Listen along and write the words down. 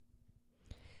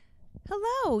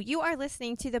Hello, you are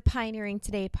listening to the Pioneering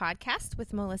Today podcast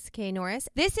with Melissa K. Norris.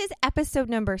 This is episode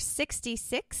number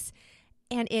 66,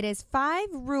 and it is 5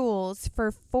 rules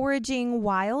for foraging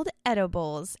wild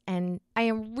edibles. And I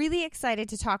am really excited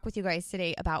to talk with you guys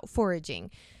today about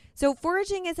foraging. So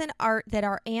foraging is an art that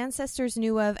our ancestors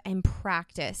knew of and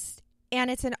practiced. And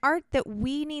it's an art that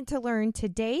we need to learn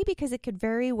today because it could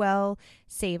very well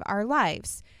save our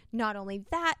lives. Not only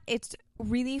that, it's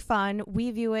really fun. We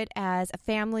view it as a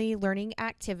family learning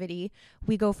activity.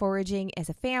 We go foraging as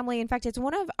a family. In fact, it's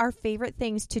one of our favorite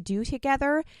things to do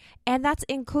together, and that's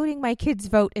including my kids'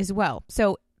 vote as well.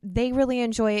 So they really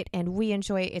enjoy it, and we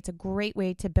enjoy it. It's a great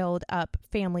way to build up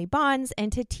family bonds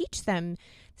and to teach them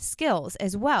skills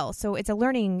as well. So it's a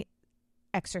learning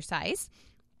exercise.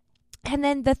 And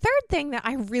then the third thing that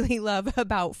I really love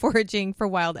about foraging for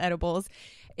wild edibles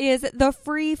is the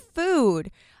free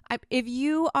food. If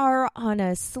you are on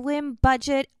a slim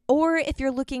budget, or if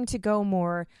you're looking to go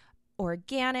more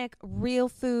organic, real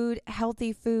food,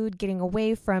 healthy food, getting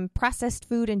away from processed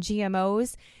food and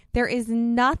GMOs, there is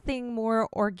nothing more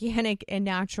organic and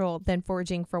natural than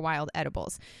foraging for wild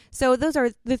edibles. So those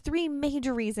are the 3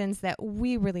 major reasons that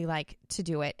we really like to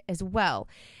do it as well.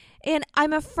 And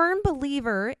I'm a firm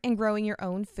believer in growing your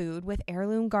own food with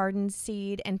heirloom garden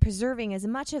seed and preserving as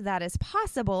much of that as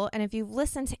possible. And if you've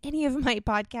listened to any of my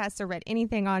podcasts or read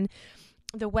anything on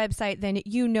the website, then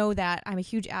you know that I'm a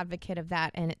huge advocate of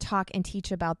that and talk and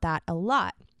teach about that a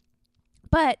lot.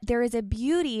 But there is a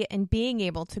beauty in being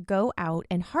able to go out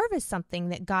and harvest something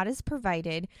that God has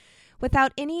provided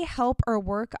without any help or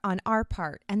work on our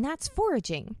part, and that's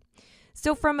foraging.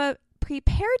 So from a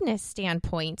preparedness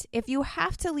standpoint, if you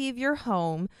have to leave your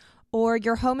home or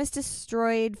your home is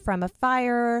destroyed from a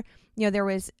fire, there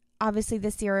was obviously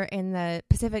this year in the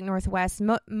Pacific Northwest,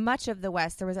 much of the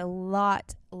West, there was a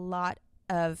lot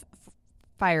of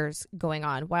fires going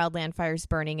on, wildland fires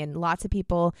burning, and lots of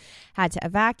people had to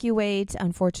evacuate.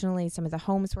 Unfortunately, some of the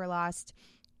homes were lost.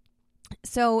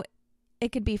 So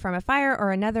it could be from a fire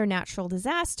or another natural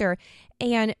disaster.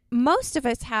 And most of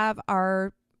us have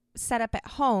our setup at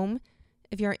home.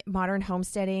 If you're modern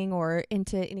homesteading or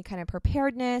into any kind of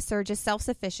preparedness or just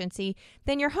self-sufficiency,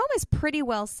 then your home is pretty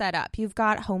well set up. You've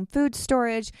got home food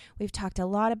storage. We've talked a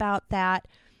lot about that.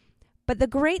 But the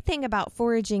great thing about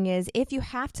foraging is if you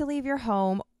have to leave your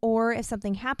home or if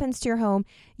something happens to your home,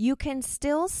 you can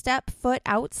still step foot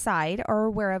outside or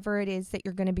wherever it is that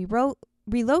you're going to be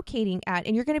relocating at,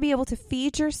 and you're going to be able to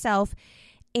feed yourself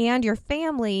and your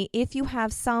family if you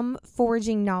have some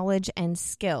foraging knowledge and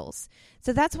skills.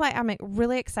 So that's why I'm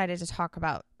really excited to talk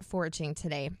about foraging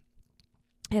today.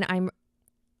 And I'm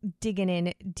digging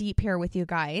in deep here with you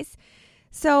guys.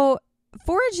 So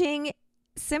foraging,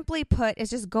 simply put,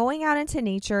 is just going out into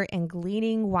nature and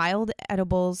gleaning wild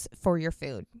edibles for your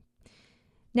food.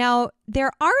 Now,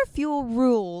 there are a few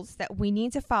rules that we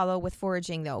need to follow with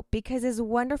foraging, though, because as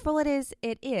wonderful it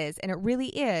is, and it really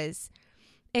is,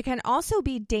 it can also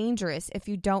be dangerous if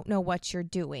you don't know what you're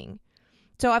doing.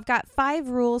 So I've got 5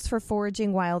 rules for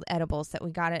foraging wild edibles that we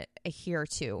got to adhere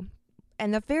to.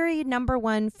 And the very number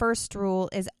 1 first rule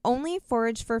is only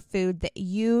forage for food that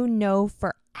you know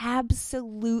for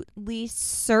absolutely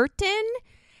certain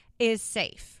is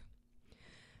safe.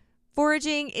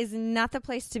 Foraging is not the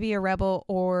place to be a rebel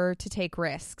or to take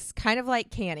risks. Kind of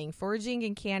like canning. Foraging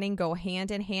and canning go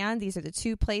hand in hand. These are the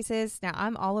 2 places. Now,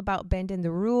 I'm all about bending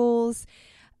the rules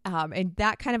and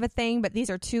that kind of a thing, but these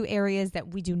are 2 areas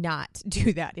that we do not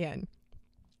do that in.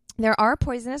 There are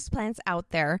poisonous plants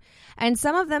out there, and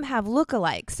some of them have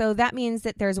lookalikes. So that means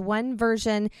that there's one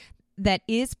version that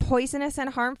is poisonous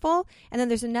and harmful, and then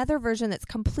there's another version that's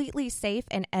completely safe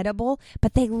and edible,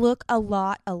 but they look a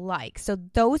lot alike. So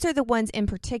those are the ones in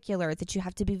particular that you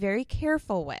have to be very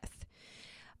careful with.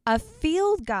 A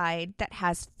field guide that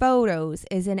has photos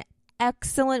is an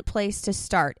excellent place to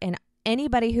start, and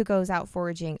anybody who goes out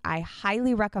foraging, I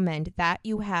highly recommend that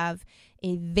you have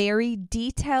a very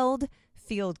detailed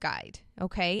field guide,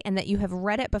 okay? And that you have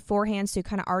read it beforehand so you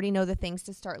kind of already know the things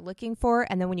to start looking for.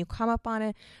 And then when you come up on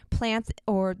a plant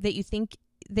or that you think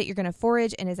that you're going to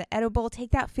forage and is it edible,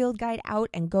 take that field guide out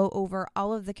and go over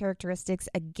all of the characteristics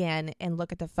again and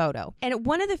look at the photo. And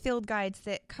one of the field guides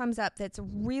that comes up that's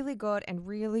really good and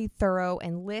really thorough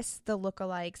and lists the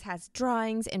lookalikes, has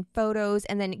drawings and photos,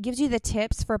 and then it gives you the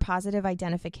tips for positive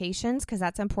identifications, because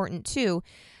that's important too,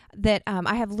 that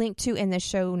I have linked to in the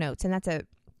show notes. And it's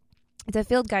a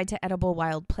field guide to edible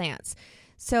wild plants.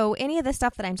 So any of the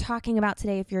stuff that I'm talking about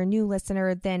today, if you're a new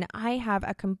listener, then I have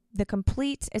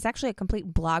it's actually a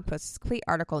complete blog post, it's a complete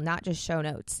article, not just show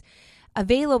notes.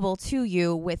 available to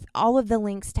you with all of the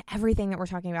links to everything that we're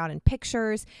talking about and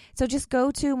pictures. So just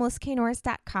go to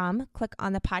melissaknorris.com, click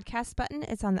on the podcast button.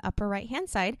 It's on the upper right-hand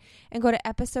side, and go to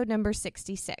episode number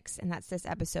 66. And that's this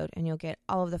episode, and you'll get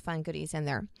all of the fun goodies in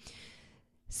there.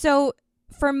 So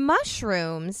for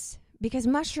mushrooms, because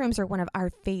mushrooms are one of our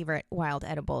favorite wild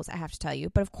edibles, I have to tell you.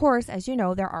 But of course, as you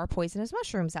know, there are poisonous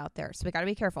mushrooms out there, so we got to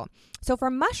be careful. So for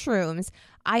mushrooms,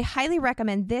 I highly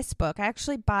recommend this book. I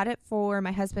actually bought it for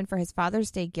my husband for his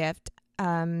Father's Day gift,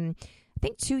 I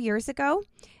think 2 years ago.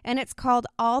 And it's called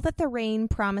All That the Rain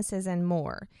Promises and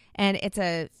More. And it's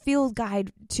a field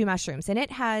guide to mushrooms. And it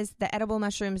has the edible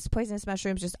mushrooms, poisonous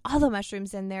mushrooms, just all the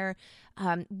mushrooms in there.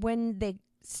 When they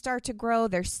start to grow,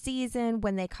 their season,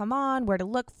 when they come on, where to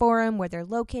look for them, where they're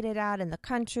located at in the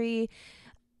country,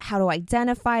 how to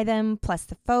identify them, plus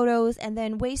the photos, and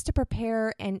then ways to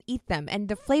prepare and eat them, and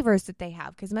the flavors that they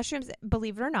have, because mushrooms,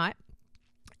 believe it or not,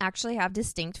 actually have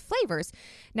distinct flavors.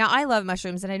 Now, I love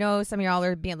mushrooms, and I know some of y'all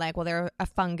are being like, well, they're a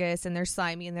fungus, and they're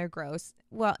slimy, and they're gross.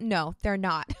 Well, no, they're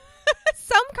not.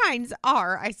 Some kinds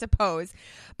are, I suppose,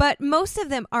 but most of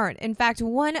them aren't. In fact,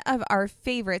 one of our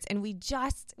favorites, and we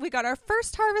got our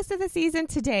first harvest of the season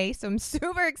today, so I'm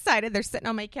super excited. They're sitting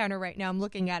on my counter right now. I'm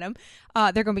looking at them.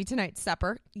 They're going to be tonight's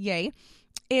supper. Yay.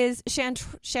 Is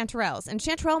chanterelles. And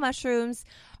chanterelle mushrooms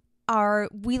are,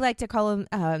 we like to call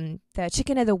them the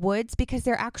chicken of the woods, because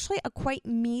they're actually a quite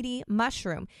meaty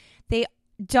mushroom. They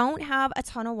don't have a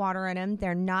ton of water in them.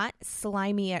 They're not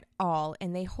slimy at all,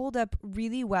 and they hold up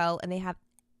really well, and they have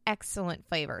excellent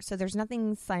flavor. So there's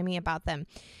nothing slimy about them.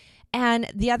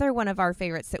 And the other one of our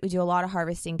favorites that we do a lot of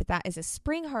harvesting, but that is a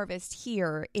spring harvest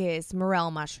here, is morel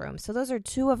mushrooms. So those are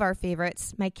two of our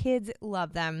favorites. My kids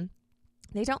love them.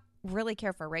 They don't really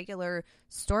care for regular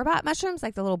store-bought mushrooms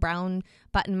like the little brown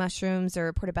button mushrooms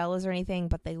or portobellos or anything,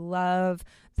 but they love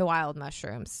the wild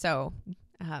mushrooms. So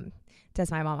does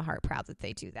my mama heart proud that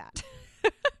they do that.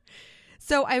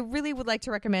 So I really would like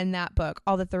to recommend that book,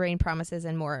 All That the Rain Promises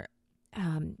and More,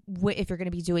 if you're going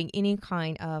to be doing any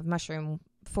kind of mushroom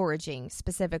foraging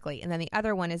specifically. And then the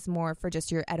other one is more for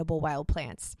just your edible wild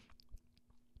plants.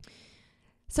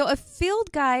 So a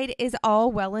field guide is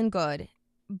all well and good,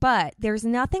 but there's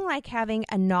nothing like having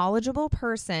a knowledgeable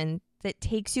person that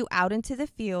takes you out into the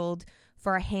field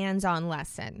for a hands-on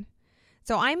lesson.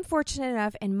 So I'm fortunate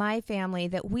enough in my family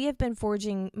that we have been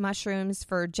foraging mushrooms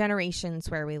for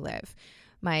generations where we live.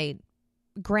 My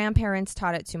grandparents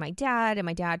taught it to my dad, and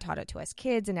my dad taught it to us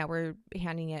kids, and now we're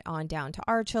handing it on down to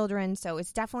our children. So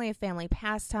it's definitely a family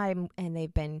pastime, and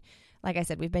they've been, like I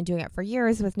said, we've been doing it for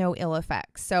years with no ill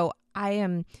effects. So I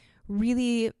am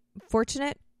really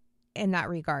fortunate in that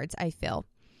regards, I feel.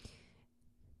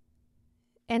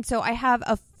 And so I have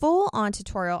a full-on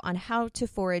tutorial on how to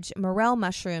forage morel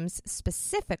mushrooms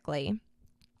specifically.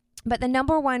 But the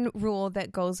number one rule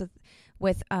that goes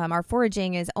with our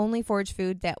foraging is only forage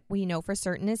food that we know for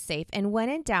certain is safe. And when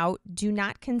in doubt, do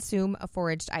not consume a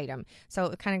foraged item. So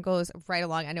it kind of goes right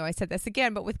along. I know I said this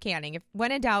again, but with canning.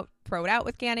 When in doubt, throw it out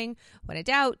with canning. When in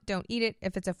doubt, don't eat it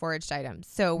if it's a foraged item.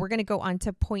 So we're going to go on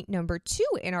to point number 2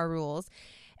 in our rules.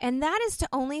 And that is to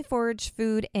only forage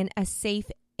food in a safe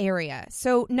area.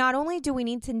 So not only do we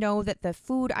need to know that the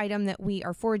food item that we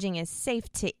are foraging is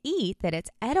safe to eat, that it's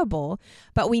edible,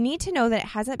 but we need to know that it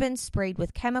hasn't been sprayed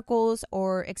with chemicals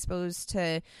or exposed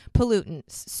to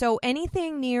pollutants. So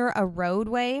anything near a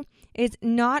roadway is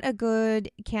not a good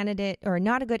candidate or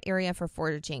not a good area for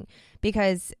foraging,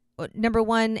 because number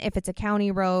one, if it's a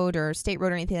county road or state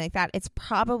road or anything like that, it's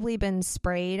probably been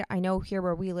sprayed. I know here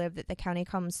where we live that the county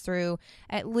comes through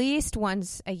at least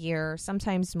once a year,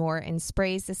 sometimes more, and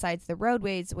sprays the sides of the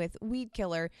roadways with weed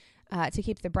killer to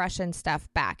keep the brush and stuff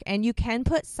back. And you can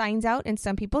put signs out, and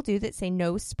some people do, that say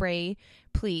no spray,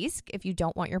 please, if you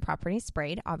don't want your property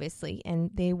sprayed, obviously,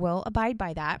 and they will abide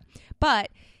by that.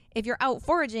 But if you're out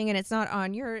foraging and it's not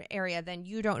on your area, then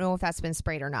you don't know if that's been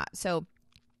sprayed or not. So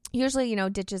usually,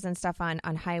 ditches and stuff on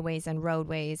highways and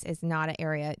roadways is not an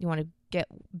area you want to get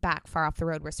back far off the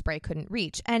road where spray couldn't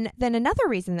reach. And then another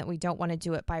reason that we don't want to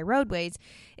do it by roadways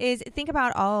is think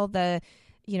about all the,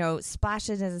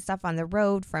 splashes and stuff on the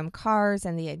road from cars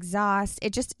and the exhaust.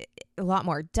 It just, a lot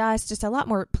more dust, just a lot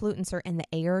more pollutants are in the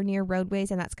air near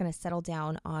roadways, and that's going to settle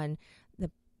down on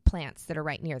the plants that are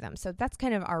right near them. So that's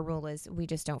kind of our rule, is we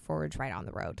just don't forage right on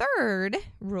the road. Third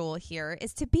rule here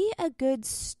is to be a good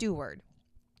steward.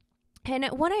 And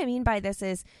what I mean by this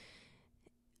is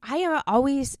I am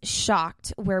always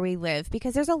shocked where we live,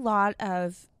 because there's a lot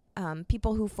of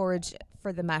people who forage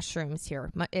for the mushrooms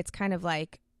here. It's kind of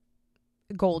like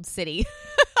Gold City.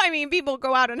 I mean, people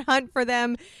go out and hunt for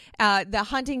them. The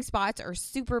hunting spots are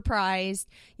super prized.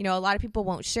 You know, a lot of people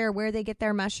won't share where they get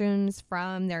their mushrooms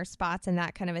from, their spots and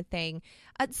that kind of a thing.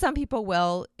 Some people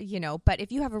will, you know, but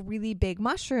if you have a really big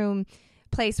mushroom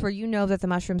place where you know that the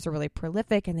mushrooms are really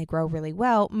prolific and they grow really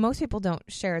well, most people don't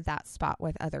share that spot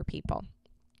with other people.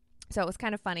 So it was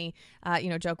kind of funny,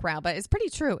 joke around, but it's pretty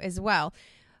true as well.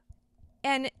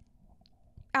 And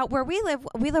out where we live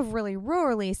really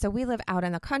rurally, so we live out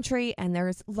in the country, and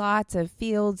there's lots of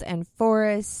fields and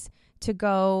forests to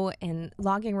go and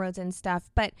logging roads and stuff.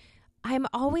 But I'm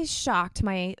always shocked.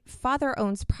 My father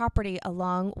owns property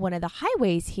along one of the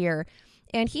highways here,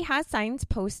 and he has signs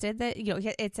posted that, you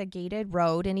know, it's a gated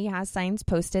road, and he has signs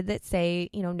posted that say,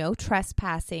 you know, no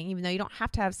trespassing, even though you don't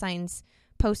have to have signs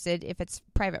posted if it's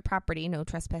private property. No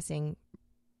trespassing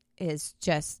is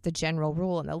just the general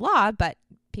rule in the law, but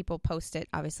people post it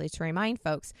obviously to remind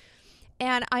folks.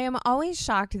 And I am always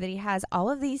shocked that he has all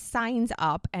of these signs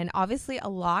up and obviously a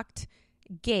locked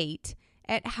gate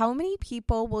at how many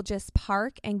people will just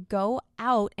park and go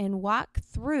out and walk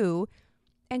through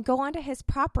and go onto his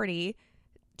property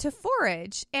to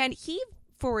forage. And he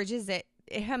forages it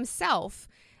himself.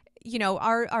 You know,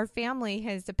 our family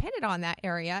has depended on that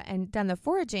area and done the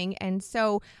foraging.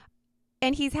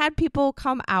 And he's had people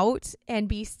come out and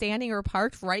be standing or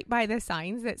parked right by the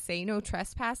signs that say no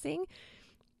trespassing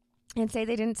and say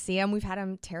they didn't see them. We've had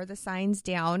them tear the signs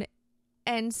down.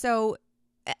 And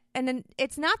then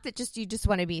it's not that you just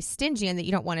want to be stingy and that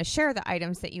you don't want to share the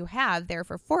items that you have there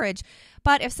for forage.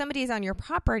 But if somebody's on your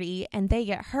property and they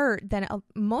get hurt, then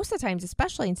most of the times,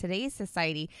 especially in today's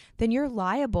society, then you're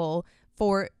liable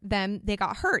for them. They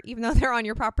got hurt, even though they're on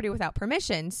your property without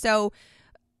permission. So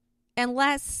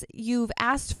unless you've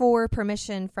asked for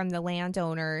permission from the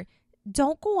landowner,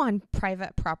 don't go on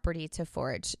private property to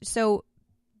forage. So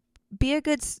be a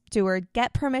good steward,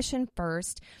 get permission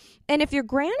first. And if you're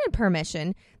granted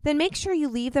permission, then make sure you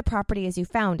leave the property as you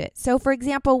found it. So for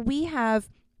example, we have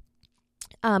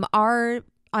on our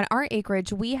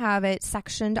acreage, we have it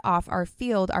sectioned off our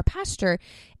field, our pasture,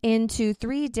 into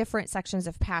 3 different sections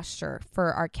of pasture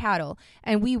for our cattle.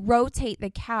 And we rotate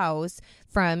the cows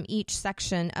from each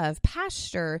section of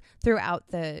pasture throughout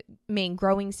the main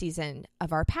growing season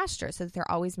of our pasture, so that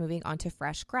they're always moving onto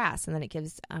fresh grass. And then it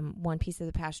gives one piece of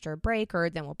the pasture a break, or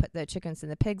then we'll put the chickens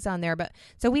and the pigs on there. But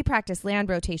so we practice land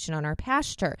rotation on our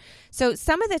pasture. So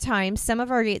some of the time, some of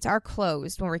our gates are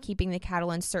closed when we're keeping the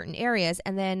cattle in certain areas.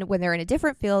 And then when they're in a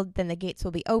different field, then the gates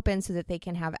will be open so that they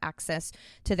can have access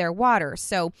to their water.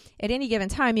 So at any given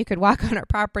time, you could walk on our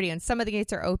property and some of the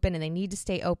gates are open and they need to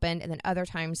stay open. And then other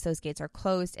times those gates are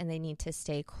closed and they need to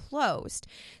stay closed.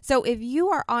 So if you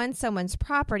are on someone's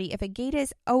property, if a gate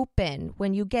is open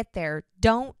when you get there,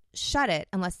 don't shut it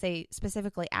unless they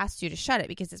specifically asked you to shut it,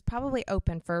 because it's probably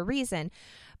open for a reason.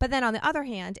 But then on the other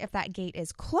hand, if that gate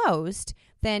is closed,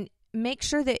 then make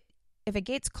sure that if a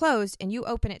gate's closed and you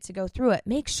open it to go through it,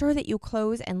 make sure that you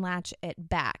close and latch it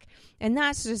back. And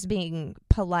that's just being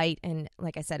polite and,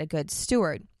 like I said, a good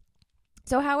steward.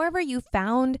 So however you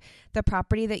found the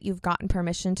property that you've gotten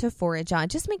permission to forage on,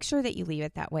 just make sure that you leave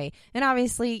it that way. And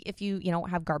obviously, if you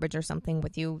have garbage or something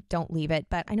with you, don't leave it.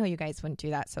 But I know you guys wouldn't do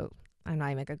that, so I'm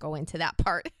not even going to go into that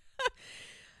part.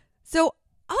 So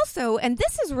also, and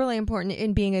this is really important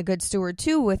in being a good steward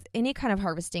too with any kind of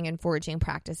harvesting and foraging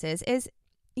practices, is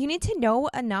you need to know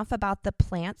enough about the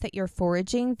plant that you're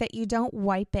foraging that you don't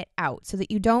wipe it out, so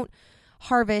that you don't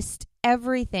harvest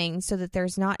everything so that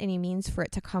there's not any means for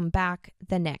it to come back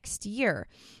the next year.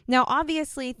 Now,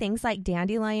 obviously, things like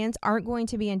dandelions aren't going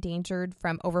to be endangered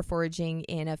from overforaging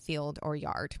in a field or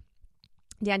yard.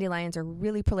 Dandelions are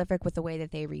really prolific with the way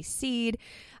that they reseed.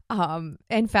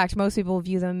 In fact, most people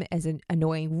view them as an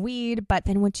annoying weed. But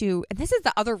then and this is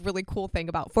the other really cool thing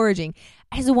about foraging,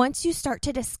 is once you start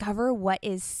to discover what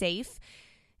is safe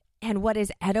and what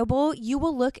is edible, you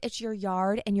will look at your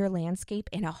yard and your landscape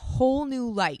in a whole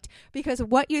new light, because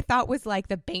what you thought was like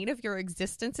the bane of your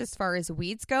existence as far as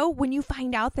weeds go, when you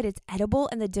find out that it's edible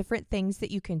and the different things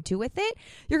that you can do with it,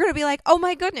 you're going to be like, oh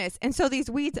my goodness. And so these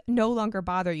weeds no longer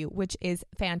bother you, which is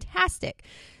fantastic.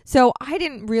 So I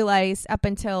didn't realize up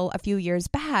until a few years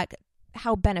back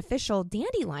how beneficial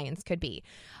dandelions could be.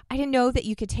 I didn't know that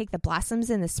you could take the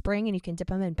blossoms in the spring and you can dip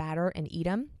them in batter and eat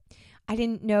them. I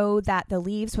didn't know that the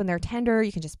leaves, when they're tender,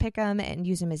 you can just pick them and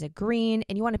use them as a green.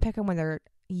 And you want to pick them when they're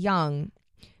young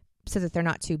so that they're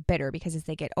not too bitter, because as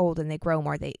they get old and they grow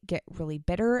more, they get really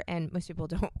bitter. And most people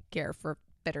don't care for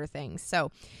bitter things.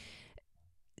 So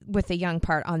with the young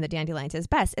part on the dandelions is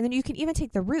best. And then you can even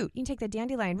take the root. You can take the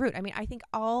dandelion root. I mean, I think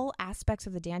all aspects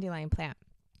of the dandelion plant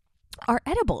are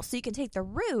edible. So you can take the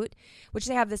root, which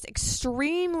they have this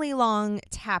extremely long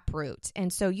tap root.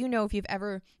 And so, if you've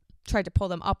ever tried to pull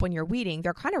them up when you're weeding,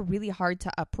 they're kind of really hard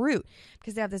to uproot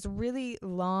because they have this really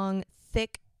long,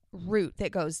 thick root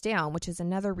that goes down, which is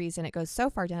another reason it goes so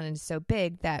far down and is so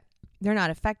big that they're not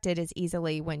affected as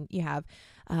easily when you have,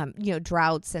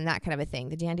 droughts and that kind of a thing.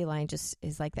 The dandelion just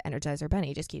is like the Energizer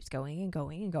Bunny, just keeps going and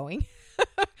going and going.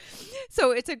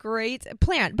 So it's a great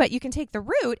plant, but you can take the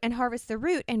root and harvest the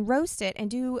root and roast it and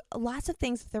do lots of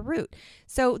things with the root.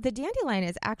 So the dandelion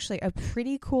is actually a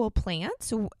pretty cool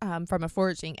plant from a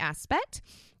foraging aspect.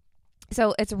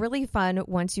 So it's really fun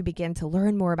once you begin to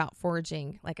learn more about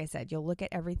foraging. Like I said, you'll look at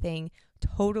everything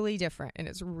totally different, and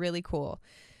it's really cool.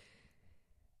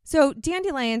 So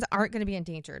dandelions aren't going to be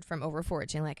endangered from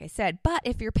overforaging, like I said. But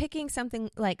if you're picking something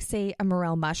like, say, a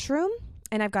morel mushroom,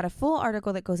 and I've got a full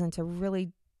article that goes into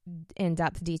really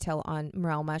in-depth detail on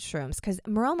morel mushrooms, because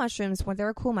morel mushrooms, well, they're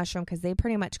a cool mushroom because they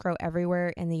pretty much grow everywhere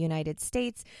in the United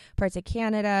States, parts of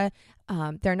Canada.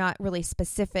 They're not really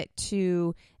specific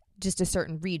to just a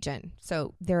certain region.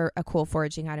 So they're a cool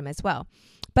foraging item as well.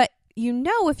 But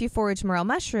if you forage morel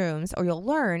mushrooms, or you'll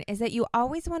learn, is that you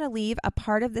always want to leave a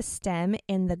part of the stem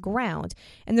in the ground.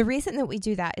 And the reason that we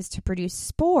do that is to produce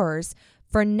spores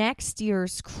for next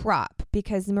year's crop,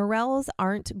 because morels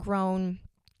aren't grown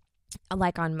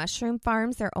like on mushroom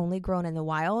farms. They're only grown in the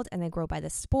wild, and they grow by the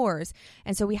spores.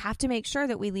 And so we have to make sure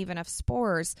that we leave enough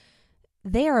spores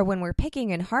there when we're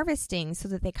picking and harvesting so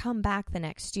that they come back the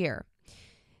next year.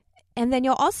 And then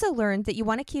you'll also learn that you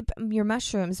want to keep your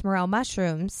morel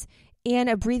mushrooms, in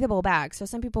a breathable bag. So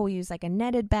some people will use like a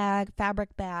netted bag,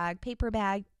 fabric bag, paper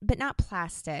bag, but not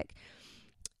plastic.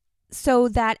 So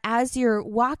that as you're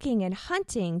walking and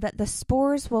hunting, that the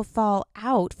spores will fall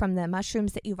out from the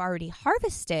mushrooms that you've already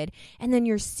harvested, and then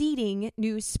you're seeding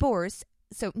new spores,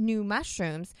 so new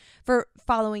mushrooms, for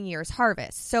following year's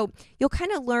harvest. So you'll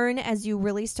kind of learn as you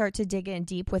really start to dig in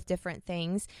deep with different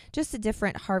things, just the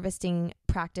different harvesting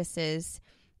practices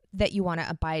that you want to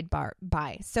abide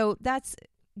by. So that's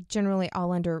generally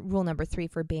all under rule number 3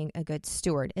 for being a good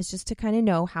steward, is just to kind of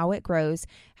know how it grows,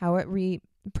 how it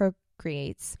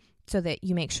procreates, so that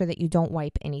you make sure that you don't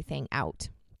wipe anything out.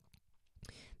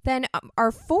 Then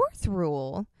our 4th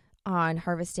rule on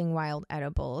harvesting wild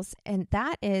edibles, and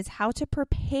that is how to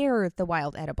prepare the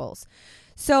wild edibles.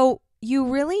 So you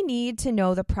really need to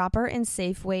know the proper and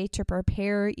safe way to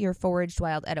prepare your foraged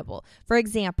wild edible. For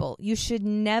example, you should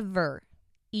never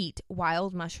eat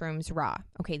wild mushrooms raw.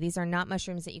 Okay, these are not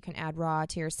mushrooms that you can add raw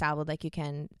to your salad like you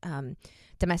can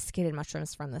domesticated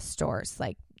mushrooms from the stores,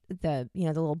 like the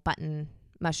little button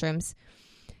mushrooms.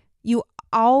 You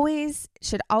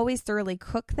should always thoroughly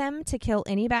cook them to kill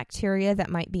any bacteria that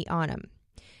might be on them.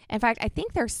 In fact, I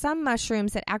think there's some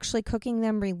mushrooms that actually cooking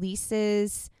them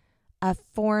releases a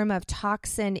form of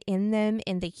toxin in them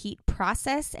in the heat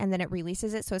process, and then it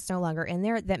releases it so it's no longer in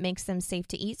there, that makes them safe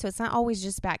to eat. So it's not always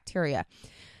just bacteria.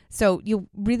 So you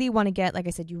really want to get, like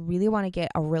I said,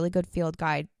 a really good field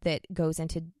guide that goes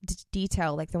into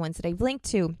detail, like the ones that I've linked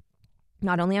to,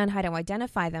 not only on how to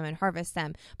identify them and harvest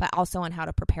them, but also on how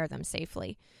to prepare them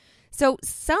safely. So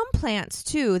some plants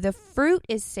too, the fruit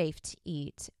is safe to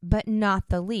eat, but not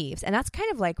the leaves. And that's kind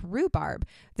of like rhubarb.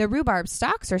 The rhubarb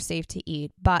stalks are safe to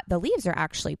eat, but the leaves are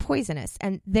actually poisonous.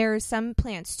 And there's some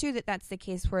plants too that's the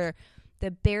case where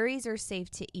the berries are safe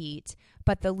to eat,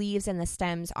 but the leaves and the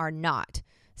stems are not.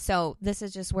 So this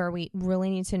is just where we really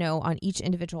need to know on each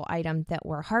individual item that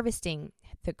we're harvesting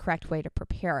the correct way to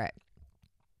prepare it.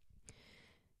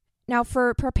 Now,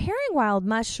 for preparing wild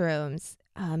mushrooms,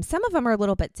 some of them are a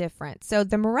little bit different. So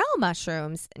the morel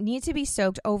mushrooms need to be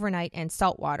soaked overnight in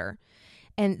salt water.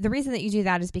 And the reason that you do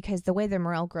that is because the way the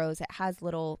morel grows, it has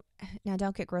little, now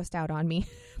don't get grossed out on me,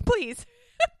 please.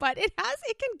 But it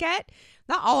can get,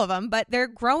 not all of them, but they're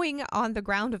growing on the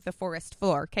ground of the forest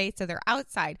floor. Okay. So they're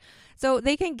outside. So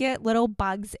they can get little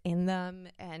bugs in them,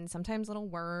 and sometimes little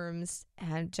worms,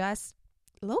 and just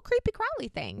little creepy crawly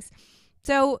things.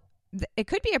 So it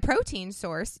could be a protein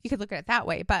source. You could look at it that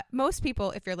way. But most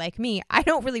people, if you're like me, I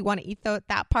don't really want to eat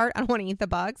that part. I don't want to eat the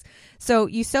bugs. So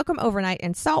you soak them overnight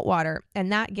in salt water,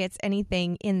 and that gets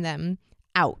anything in them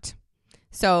out.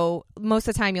 So most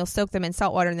of the time you'll soak them in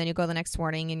salt water, and then you go the next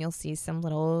morning and you'll see some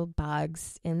little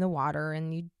bugs in the water,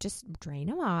 and you just drain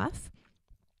them off.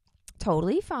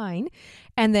 Totally fine.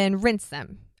 And then rinse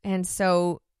them. And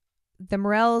so the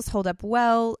morels hold up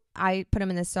well. I put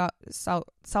them in the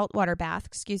salt water bath,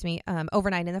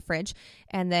 overnight in the fridge,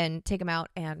 and then take them out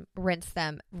and rinse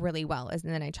them really well. And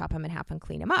then I chop them in half and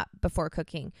clean them up before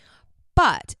cooking.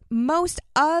 But most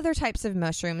other types of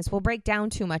mushrooms will break down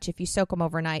too much if you soak them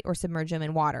overnight or submerge them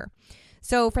in water.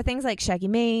 So for things like shaggy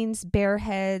manes, bear's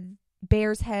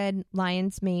head,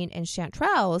 lion's mane, and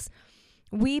chanterelles,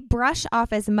 we brush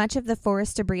off as much of the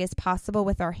forest debris as possible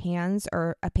with our hands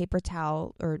or a paper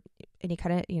towel or any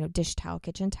kind of, dish towel,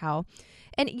 kitchen towel.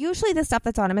 And usually the stuff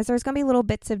that's on them is there's going to be little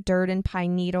bits of dirt and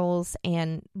pine needles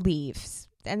and leaves.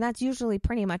 And that's usually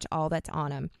pretty much all that's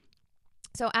on them.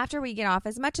 So after we get off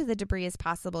as much of the debris as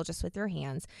possible just with your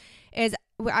hands, is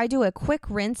I do a quick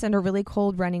rinse under really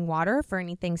cold running water for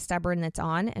anything stubborn that's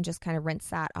on and just kind of rinse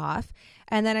that off.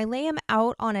 And then I lay them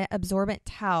out on an absorbent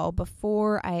towel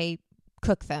before I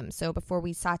cook them. So before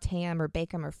we saute them or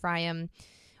bake them or fry them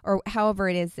or however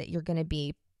it is that you're going to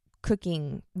be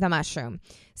cooking the mushroom.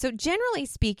 So generally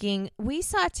speaking, we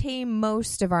saute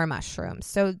most of our mushrooms.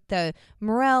 So the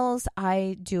morels,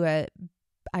 I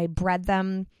bread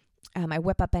them. I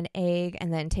whip up an egg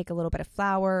and then take a little bit of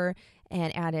flour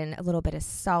and add in a little bit of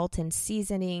salt and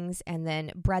seasonings and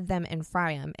then bread them and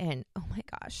fry them. And oh my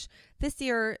gosh, this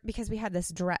year, because we had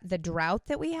the drought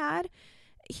that we had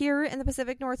here in the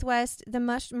Pacific Northwest, the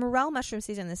morel mushroom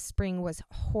season this spring was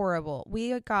horrible.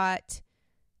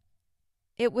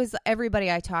 It was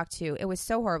everybody I talked to. It was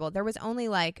so horrible. There was only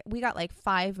we got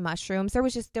 5 mushrooms.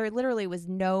 There literally was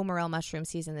no morel mushroom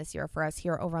season this year for us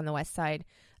here over on the west side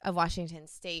of Washington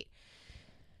State.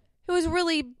 It was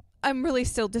I'm really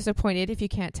still disappointed, if you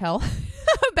can't tell,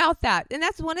 about that. And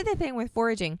that's one of the things with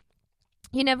foraging.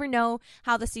 You never know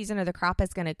how the season or the crop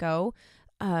is going to go.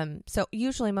 So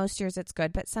usually most years it's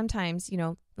good, but sometimes,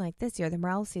 like this year, the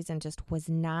morel season just was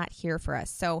not here for us.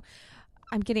 So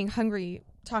I'm getting hungry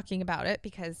talking about it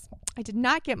because I did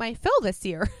not get my fill this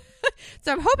year.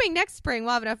 So I'm hoping next spring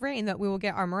we'll have enough rain that we will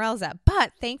get our morels up.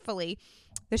 But thankfully,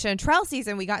 the chanterelle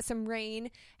season, we got some rain.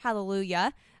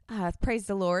 Hallelujah. Praise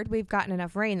the Lord. We've gotten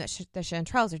enough rain that the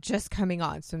chanterelles are just coming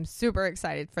on. So I'm super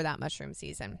excited for that mushroom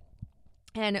season.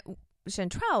 And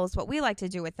chanterelles, what we like to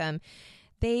do with them,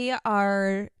 they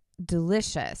are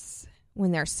delicious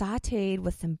when they're sauteed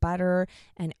with some butter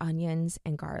and onions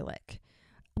and garlic.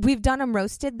 We've done them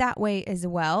roasted that way as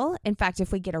well. In fact,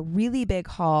 if we get a really big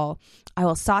haul, I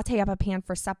will saute up a pan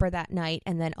for supper that night,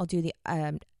 and then I'll do the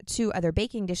 2 other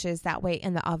baking dishes that way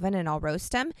in the oven, and I'll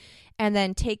roast them, and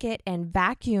then take it and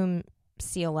vacuum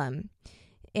seal them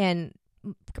in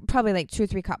probably 2 or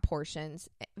 3 cup portions,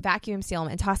 vacuum seal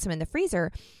them and toss them in the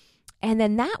freezer. And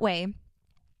then that way,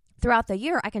 throughout the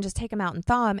year, I can just take them out and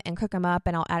thaw them and cook them up,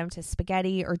 and I'll add them to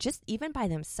spaghetti or just even by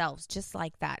themselves, just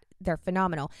like that. They're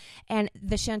phenomenal. And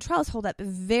the chanterelles hold up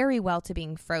very well to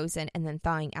being frozen and then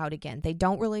thawing out again. They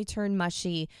don't really turn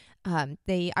mushy.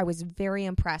 I was very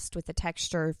impressed with the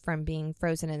texture from being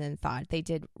frozen and then thawed. They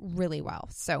did really well.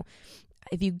 So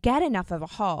if you get enough of a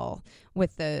haul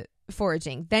with the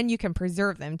foraging, then you can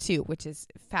preserve them too, which is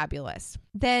fabulous.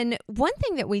 Then one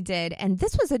thing that we did, and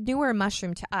this was a newer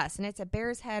mushroom to us, and it's a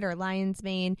bear's head or lion's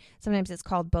mane. Sometimes it's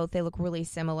called both. They look really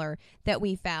similar, that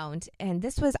we found. And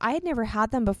I had never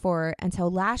had them before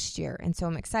until last year. And so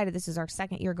I'm excited. This is our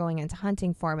second year going into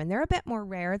hunting for them. And they're a bit more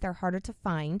rare. They're harder to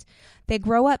find. They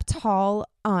grow up tall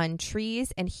on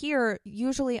trees, and here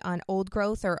usually on old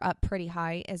growth or up pretty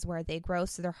high is where they grow.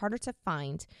 So they're harder to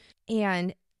find.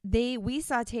 And we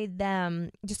sauteed them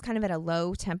just kind of at a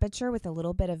low temperature with a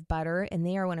little bit of butter, and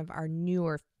they are one of our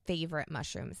newer favorite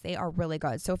mushrooms. They are really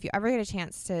good. So if you ever get a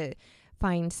chance to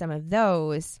find some of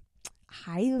those,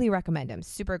 highly recommend them.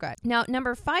 Super good. Now,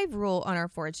 number 5 rule on our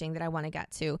foraging that I want to get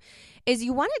to is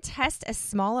you want to test a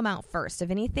small amount first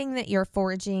of anything that you're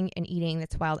foraging and eating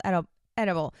that's wild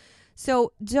edible.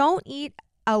 So don't eat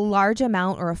a large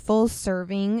amount or a full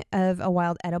serving of a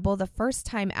wild edible the first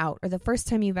time out or the first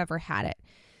time you've ever had it.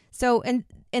 So, and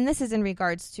this is in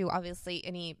regards to obviously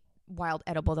any wild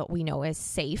edible that we know is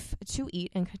safe to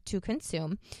eat and to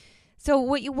consume. So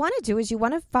what you want to do is you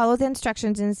want to follow the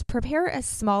instructions and prepare a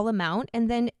small amount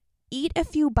and then eat a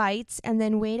few bites and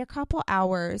then wait a couple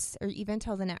hours or even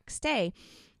till the next day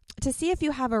to see if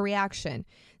you have a reaction.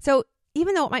 So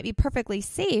even though it might be perfectly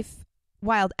safe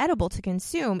wild edible to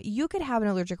consume, you could have an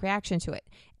allergic reaction to it.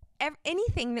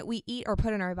 Anything that we eat or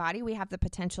put in our body, we have the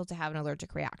potential to have an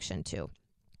allergic reaction to.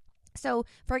 So,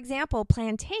 for example,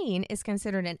 plantain is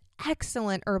considered an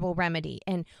excellent herbal remedy,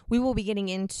 and we will be getting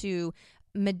into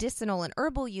medicinal and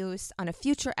herbal use on a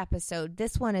future episode.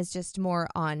 This one is just more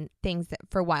on things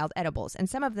for wild edibles, and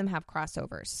some of them have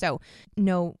crossovers. So,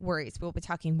 no worries. We'll be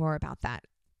talking more about that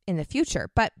in the future.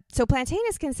 But so plantain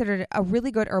is considered a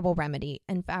really good herbal remedy.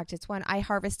 In fact, it's one I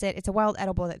harvested. It's a wild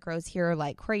edible that grows here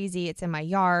like crazy. It's in my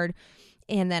yard.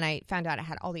 And then I found out it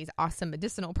had all these awesome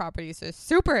medicinal properties. So I was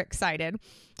super excited.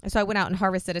 So I went out and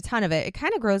harvested a ton of it. It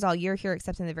kind of grows all year here,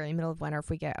 except in the very middle of winter if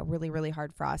we get a really, really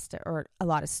hard frost or a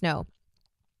lot of snow.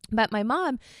 But my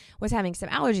mom was having some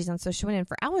allergies, and so she went in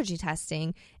for allergy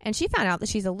testing, and she found out that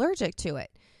she's allergic to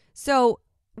it. So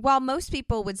while most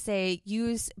people would say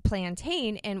use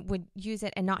plantain and would use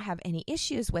it and not have any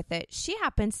issues with it, she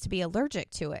happens to be allergic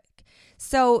to it.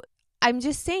 So I'm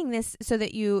just saying this so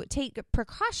that you take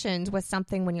precautions with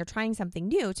something when you're trying something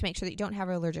new to make sure that you don't have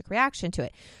an allergic reaction to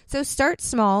it. So start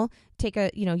small,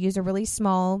 use a really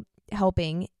small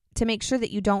helping to make sure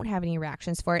that you don't have any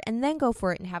reactions for it, and then go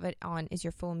for it and have it on as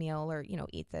your full meal, or,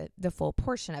 eat the full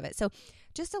portion of it. So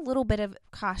just a little bit of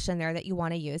caution there that you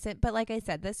want to use it. But like I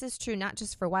said, this is true not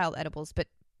just for wild edibles, but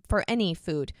for any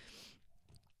food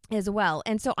as well.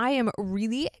 And so I am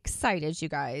really excited, you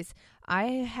guys. I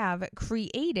have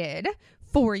created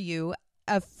for you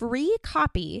a free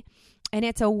copy, and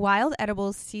it's a wild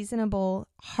edibles seasonable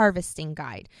harvesting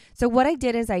guide. So what I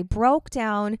did is I broke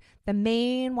down the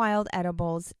main wild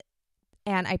edibles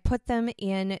and I put them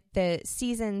in the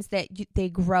seasons that they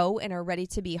grow and are ready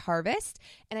to be harvested.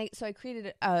 And so I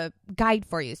created a guide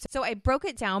for you. So I broke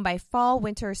it down by fall,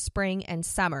 winter, spring, and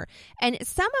summer. And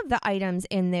some of the items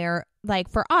in there, like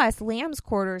for us, lamb's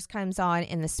quarters comes on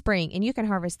in the spring, and you can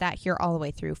harvest that here all the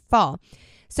way through fall.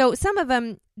 So some of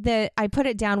them, I put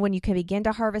it down when you can begin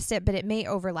to harvest it, but it may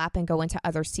overlap and go into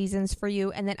other seasons for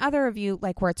you. And then other of you,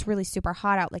 like where it's really super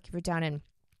hot out, like if you're down in,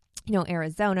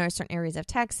 Arizona or certain areas of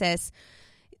Texas,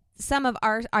 some of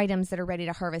our items that are ready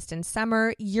to harvest in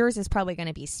summer, yours is probably going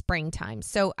to be springtime.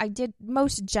 So I did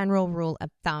most general rule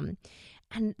of thumb.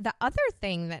 And the other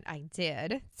thing that I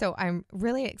did, so I'm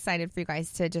really excited for you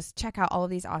guys to just check out all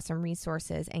of these awesome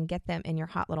resources and get them in your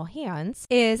hot little hands,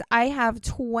 is I have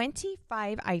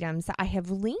 25 items that I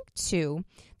have linked to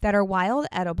that are wild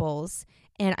edibles.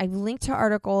 And I've linked to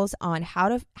articles on how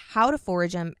to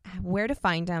forage them, where to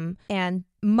find them, and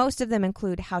most of them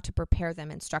include how to prepare them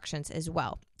instructions as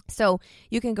well. So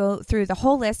you can go through the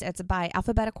whole list. It's by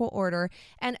alphabetical order.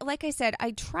 And like I said,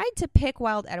 I tried to pick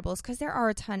wild edibles because there are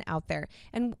a ton out there.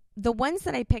 And the ones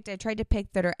that I picked, I tried to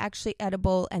pick that are actually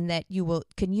edible and that you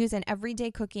can use in everyday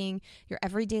cooking, your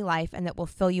everyday life, and that will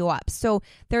fill you up. So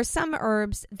there's some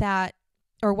herbs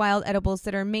or wild edibles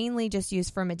that are mainly just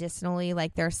used for medicinally.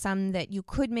 Like there's some that you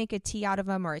could make a tea out of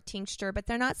them or a tincture, but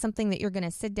they're not something that you're going to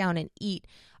sit down and eat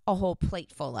a whole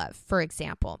plate full of, for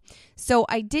example. So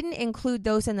I didn't include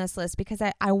those in this list because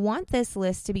I want this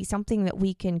list to be something that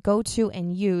we can go to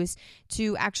and use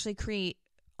to actually create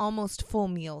almost full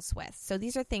meals with. So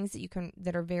these are things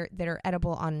that are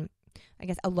edible on, I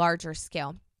guess, a larger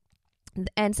scale.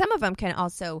 And some of them can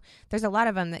also, there's a lot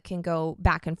of them that can go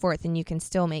back and forth and you can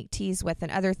still make teas with,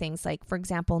 and other things like, for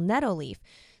example, nettle leaf.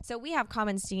 So we have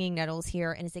common stinging nettles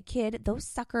here. And as a kid, those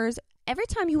suckers, every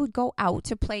time you would go out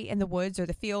to play in the woods or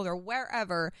the field or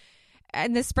wherever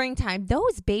in the springtime,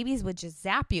 those babies would just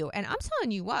zap you. And I'm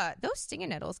telling you what, those stinging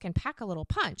nettles can pack a little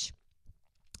punch.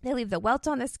 They leave the welts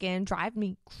on the skin, drive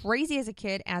me crazy as a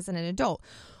kid, as an adult.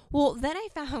 Well, then I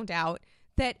found out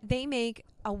that they make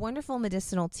a wonderful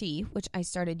medicinal tea, which I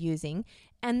started using.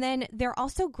 And then they're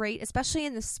also great, especially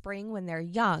in the spring when they're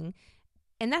young.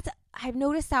 And I've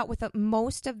noticed that with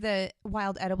most of the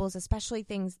wild edibles, especially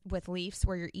things with leaves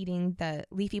where you're eating the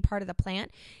leafy part of the plant,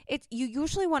 you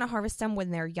usually want to harvest them when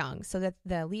they're young so that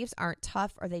the leaves aren't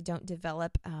tough or they don't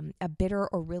develop a bitter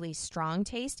or really strong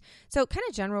taste. So kind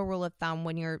of general rule of thumb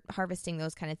when you're harvesting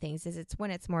those kind of things is it's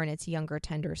when it's more in its younger,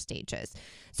 tender stages.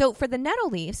 So for the nettle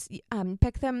leaves,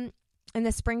 pick them in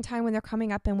the springtime when they're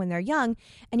coming up and when they're young,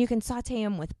 and you can saute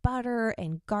them with butter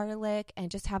and garlic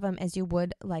and just have them as you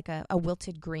would like a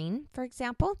wilted green, for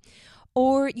example.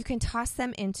 Or you can toss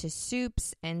them into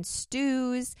soups and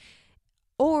stews,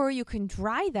 or you can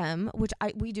dry them, which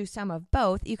we do some of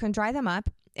both. You can dry them up,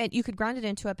 and you could grind it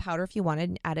into a powder if you wanted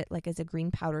and add it like as a green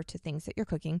powder to things that you're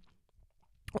cooking.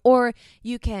 Or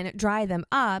you can dry them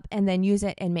up and then use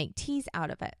it and make teas out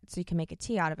of it. So you can make a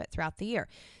tea out of it throughout the year.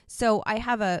 So I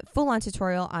have a full-on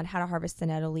tutorial on how to harvest the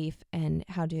nettle leaf and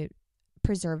how to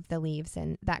preserve the leaves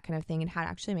and that kind of thing, and how to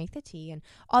actually make the tea and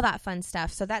all that fun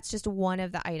stuff. So that's just one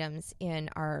of the items in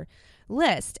our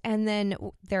list. And then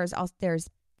there's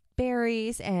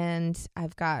berries, and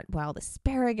I've got wild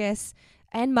asparagus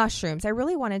and mushrooms. I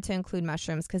really wanted to include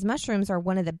mushrooms because mushrooms are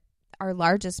one of our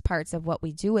largest parts of what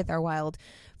we do with our wild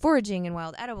foraging and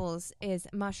wild edibles is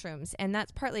mushrooms. And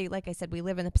that's partly, like I said, we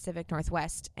live in the Pacific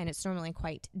Northwest and it's normally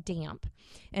quite damp.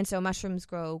 And so mushrooms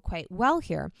grow quite well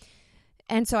here.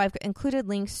 And so I've included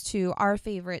links to our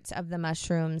favorites of the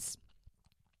mushrooms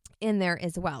in there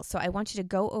as well. So I want you to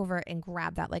go over and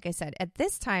grab that. Like I said, at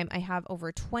this time, I have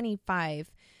over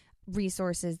 25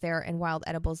 resources there and wild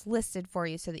edibles listed for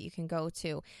you so that you can go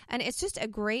to. And it's just a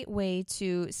great way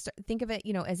to think of it,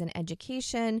 as an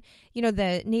education.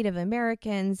 The Native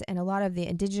Americans and a lot of the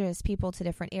indigenous people to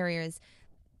different areas,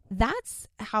 that's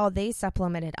how they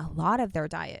supplemented a lot of their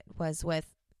diet, was with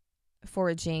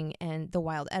foraging and the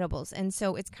wild edibles. And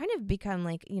so it's kind of become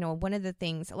like, a lot of the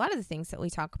things that we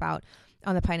talk about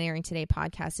on the Pioneering Today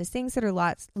podcast is things that are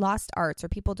lost arts or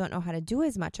people don't know how to do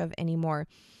as much of anymore.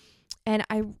 And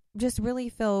I just really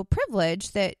feel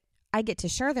privileged that I get to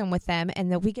share them with them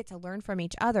and that we get to learn from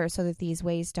each other so that these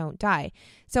ways don't die.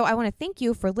 So I want to thank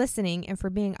you for listening and for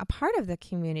being a part of the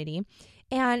community.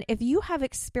 And if you have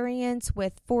experience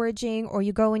with foraging, or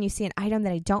you go and you see an item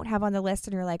that I don't have on the list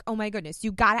and you're like, oh my goodness,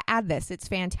 you got to add this, it's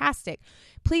fantastic.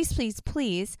 Please, please,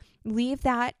 please leave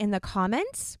that in the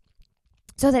comments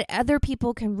so that other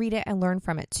people can read it and learn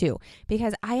from it too.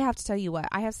 Because I have to tell you what,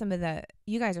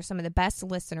 you guys are some of the best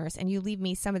listeners, and you leave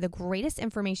me some of the greatest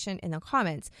information in the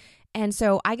comments. And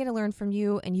so I get to learn from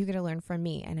you and you get to learn from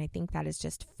me. And I think that is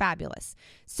just fabulous.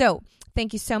 So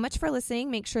thank you so much for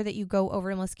listening. Make sure that you go over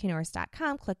to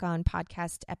melissaknorris.com, click on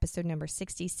podcast episode number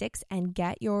 66, and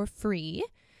get your free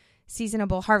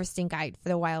seasonable harvesting guide for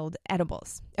the wild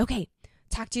edibles. Okay,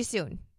 talk to you soon.